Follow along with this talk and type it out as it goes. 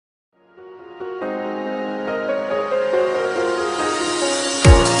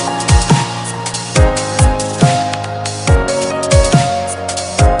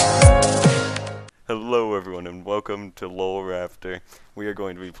to Lol Raptor. We are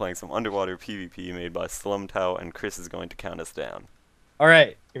going to be playing some underwater PvP made by Slumtow, and Chris is going to count us down.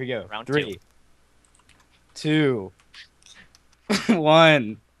 Alright, here we go. Round 3, 2,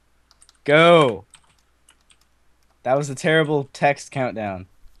 1, go. That was a terrible text countdown.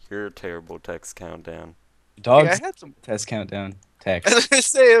 Your terrible text countdown. Dogs Yeah, I had some. test countdown. I Text. was gonna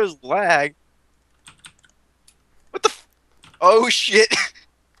say it was lag. What the? Oh shit!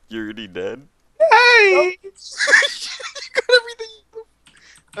 You're already dead? Hey! You got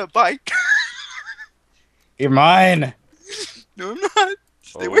everything. Bye. You're mine. No, I'm not.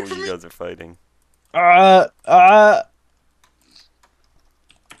 Stay Oh, away from you me. guys are fighting.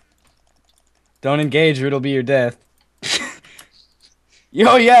 Don't engage or it'll be your death.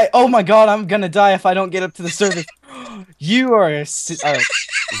 Yo, yeah. Oh my god, I'm gonna die if I don't get up to the surface. You are a...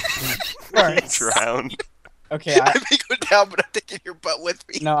 Drowned. Okay, I may go down, but I'm taking your butt with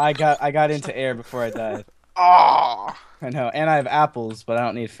me. no, I got into air before I died. Oh. I know, and I have apples, but I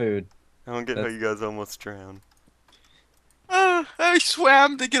don't need food. I don't get how you guys almost drowned. I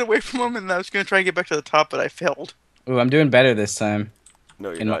swam to get away from him, and I was gonna try and get back to the top, but I failed. Ooh, I'm doing better this time. No,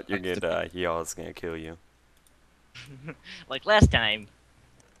 you're In not. my- You're gonna die. Yaw's gonna kill you. Like last time.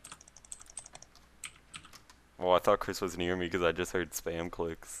 Well, I thought Chris was near me because I just heard spam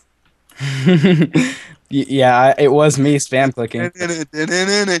clicks. Yeah, it was me spam clicking.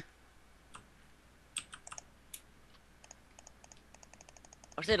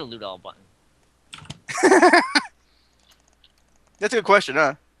 Or say the loot all button. That's a good question,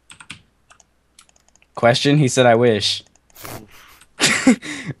 huh? Question? He said I wish. I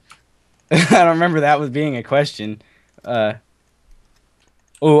don't remember that was being a question. Oh,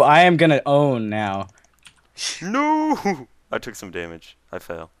 I am gonna own now. No! I took some damage. I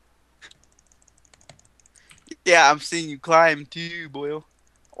fell. Yeah, I'm seeing you climb too, Boyle.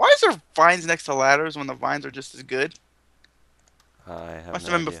 Why is there vines next to ladders when the vines are just as good? I have Must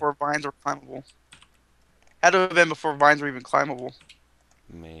no have been idea. before vines were climbable. Had to have been before vines were even climbable.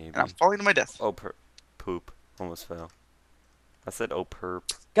 Maybe. And I'm falling to my death. Oh, poop. Almost fell. I said, oh, perp.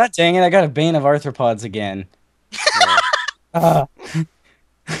 God dang it, I got a bane of arthropods again. Yeah. Ah.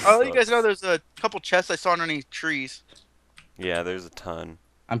 I'll let you guys know there's a couple chests I saw underneath trees. Yeah, there's a ton.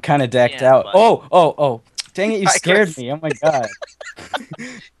 I'm kind of decked Yeah, out. but- Oh. Dang it, you Hi, scared Chris. me. Oh my god.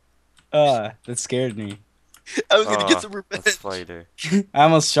 That scared me. I was gonna get Ah, some a revenge. spider. I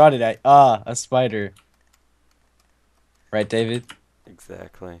almost shot it at a spider. Right, David?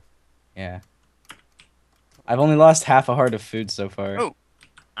 Exactly. Yeah. I've only lost half a heart of food so far. Oh.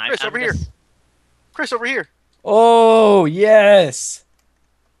 I'm, Chris, I'm over here. just- Chris, over here. Oh, yes!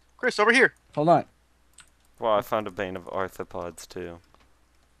 Chris, over here. Hold on. Well, I found a bane of arthropods, too.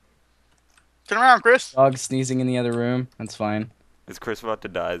 Turn around, Chris. Dog sneezing in the other room. That's fine. Is Chris about to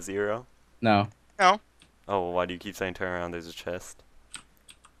die, Zero? No. Oh, well, why do you keep saying turn around? There's a chest.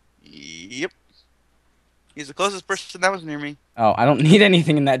 Yep. He's the closest person that was near me. Oh, I don't need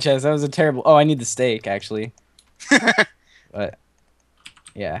anything in that chest. That was a terrible... Oh, I need the steak, actually. But,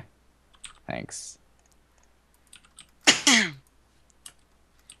 yeah. Thanks.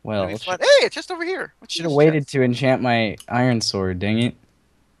 Well, Hey, it's just over here. What's should this have waited chest? to enchant my iron sword, dang it.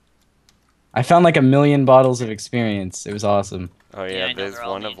 I found like 1,000,000 bottles of experience. It was awesome. Oh, Yeah, yeah, I know, there's they're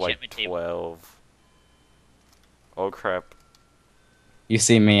all one in of the like enchantment table. 12. Oh, crap. You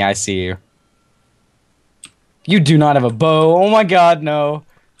see me, I see you. You do not have a bow. Oh my god, no.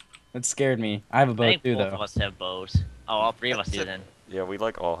 That scared me. I have a I bow think too, both of though. us have bows. Oh, all three of us do That's it. then. Yeah, we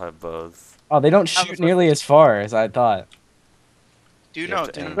like all have bows. Oh, they don't Have a shoot bow. nearly as far as I thought. Do You know,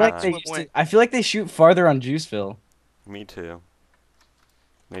 have to do aim not high. swim away. I feel like they shoot farther on Juiceville. Me too.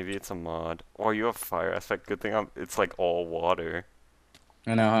 Maybe it's a mod. Oh, you have fire aspect. Good thing it's like all water.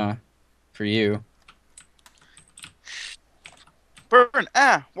 I know, huh? For you. Burn,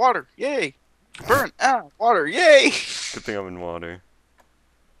 water, yay. Burn, water, yay. Good thing I'm in water.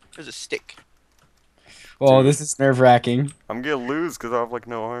 There's a stick. Whoa, Dude. this is nerve-wracking. I'm gonna lose because I have like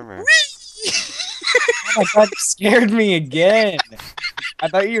no armor. Oh my god, you scared me again. I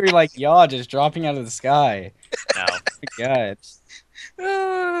thought you were like, yaw, just dropping out of the sky. No. Oh my god.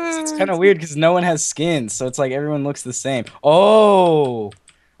 It's kind of weird because no one has skins, so it's like everyone looks the same. Oh!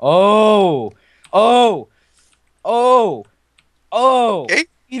 Oh! Oh! Oh! Oh! Okay.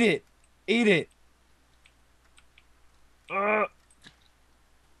 Eat it! Eat it! Come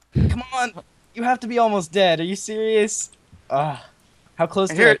on! You have to be almost dead. Are you serious? How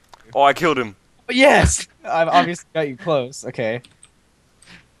close I did hear I... it. Oh, I killed him. Oh, yes! I've obviously got you close. Okay.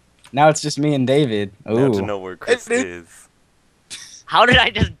 Now it's just me and David. Now to Ooh. know where Chris it- is. How did I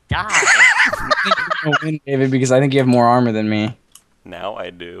just die? I think you're gonna win, David, because I think you have more armor than me. Now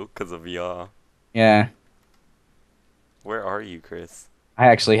I do because of Yaw. Yeah. Where are you, Chris? I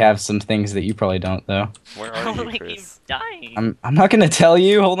actually have some things that you probably don't, though. Where How are do you, I keep Chris? dying? I'm not gonna tell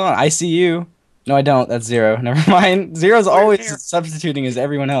you. Hold on. I see you. No, I don't. That's Zero. Never mind. Zero's Oh, you're always near. substituting as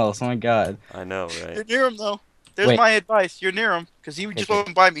everyone else. Oh my god. I know, You're right? near him though. There's Wait. my advice. You're near him because he Okay, just good.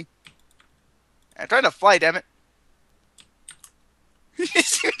 went by me. I'm trying to fly, damn it. You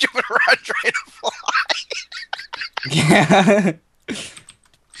see me jumping around trying to fly. Yeah.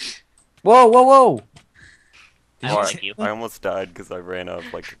 Whoa, whoa, whoa. I Did don't Why? like you. I almost died because I ran out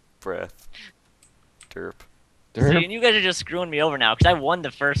of like breath. Derp. See, Derp. and you guys are just screwing me over now because I won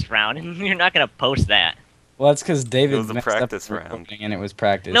the first round, and you're not gonna post that. Well, that's because David was a messed practice up the round. recording and it was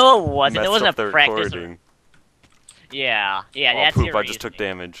practice. No, it wasn't. Messed It wasn't up a the practice. recording. Yeah, yeah, Oh that's poop! your I just took reasoning.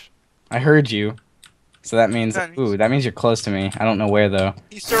 damage. I heard you. So that means, Done. ooh, that means you're close to me. I don't know where though.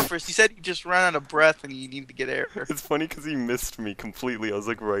 He surfaced. He said he just ran out of breath and he needed to get air. It's funny because he missed me completely. I was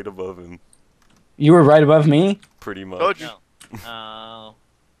like right above him, You were right above me? pretty much. Told you. No. Oh.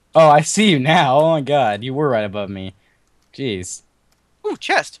 Oh, I see you now. Oh my god, you were right above me. Jeez. Ooh,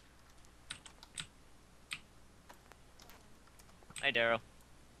 chest. Hi, Daryl.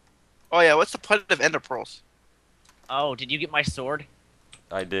 Oh yeah, what's the point of ender pearls? Oh, did you get my sword?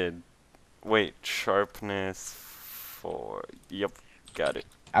 I did. Wait, sharpness 4. Yep, got it.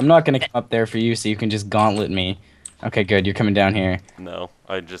 I'm not gonna come up there for you so you can just gauntlet me. Okay, good. You're coming down here. No,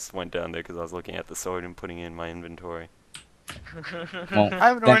 I just went down there because I was looking at the sword and putting it in my inventory. Well, I don't know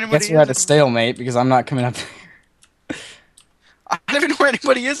then where I anybody guess we're at a is. stalemate because I'm not coming up there. I don't even know where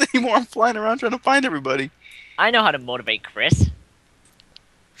anybody is anymore. I'm flying around trying to find everybody. I know how to motivate Chris.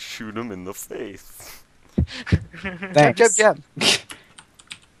 Shoot him in the face. Jab, Thanks. jab, jab.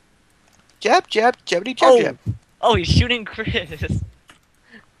 Jab, jab, jabbity, jab, Oh. jab. Oh, he's shooting Chris.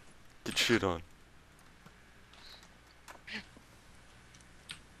 Get shit on.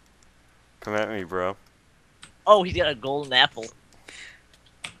 Come at me, bro. Oh, he's got a golden apple.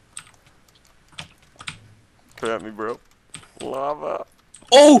 Come at me, bro. Lava.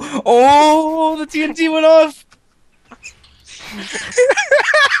 Oh! Oh! The TNT went off!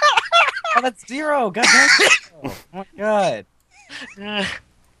 Oh, that's Zero! God damn it. Oh my god.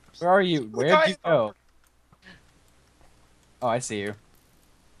 Where are you? Where'd you go? Oh, I see you.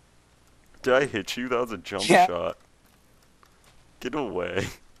 Did I hit you? That was a jump Yeah. shot. Get away.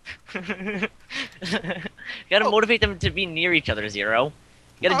 Gotta Oh. motivate them to be near each other, Zero.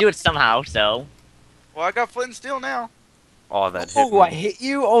 You gotta Huh? do it somehow, so. Well, I got flint and steel now. Oh, that hit Oh, me. I hit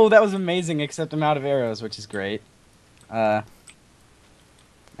you? Oh, that was amazing, except I'm out of arrows, which is great. Now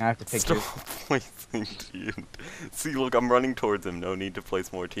I have to pick Stop you. placing TNT. See, look, I'm running towards him. No need to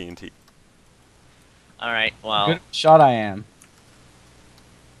place more TNT. Alright, well. Good shot I am.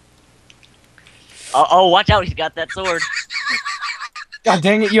 Oh, watch out, he's got that sword. God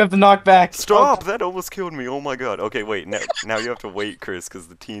dang it, you have to knock back. Stop! That almost killed me. Oh my god. Okay, wait. Now you have to wait, Chris, because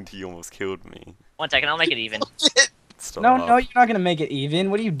the TNT almost killed me. 1 second, I'll make it even. Stop. No, no, you're not gonna make it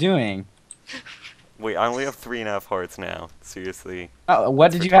even. What are you doing? Wait, I only have 3.5 hearts now. Seriously.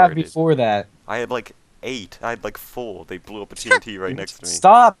 What That's did you have retarded. before that? I had like 8. I had like 4. They blew up a TNT right next to me.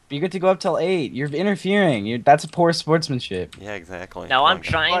 Stop! You get to go up till 8. You're interfering. That's poor sportsmanship. Yeah, exactly. Now Come I'm on,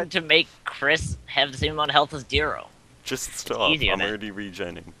 guys. trying to make Chris have the same amount of health as Zero. Just stop. easier I'm then. already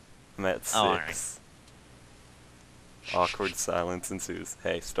regenning. I'm at 6. Oh, alright. Awkward silence ensues.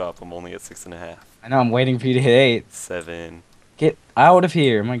 Hey, stop. I'm only at 6.5. I know, I'm waiting for you to hit 8. 7. Get out of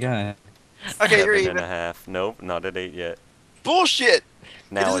here. Oh my god. Okay, you're even. 7.5. Nope, not at 8 yet. Bullshit! It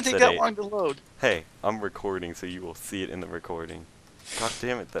Now doesn't it's take at that 8. long to load. Hey, I'm recording, so you will see it in the recording. God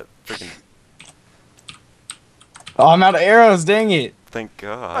damn it, that freaking. Oh, I'm out of arrows. Dang it. Thank Oh,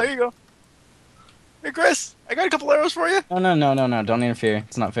 God. here you go. Hey, Chris, I got a couple arrows for you. No, no, no, no, no. Don't interfere.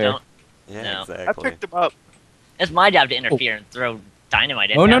 It's not fair. Don't. Yeah, No. exactly. I picked them up. It's my job to interfere and throw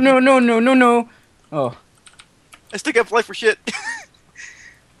dynamite at Oh, no, him. no, no, no, no, no. Oh. I still got life for shit.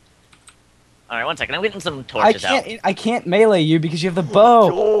 Alright, 1 second, I'm getting some I torches out. can't melee you because you have the bow.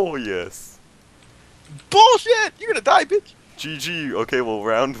 Oh, yes. Bullshit! You're gonna die, bitch. GG. Okay, well,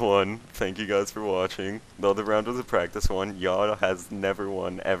 round 1. Thank you guys for watching. The other round was a practice one. Yaw has never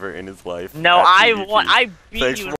won ever in his life. No, at I PvP. won. I beat Thanks you for in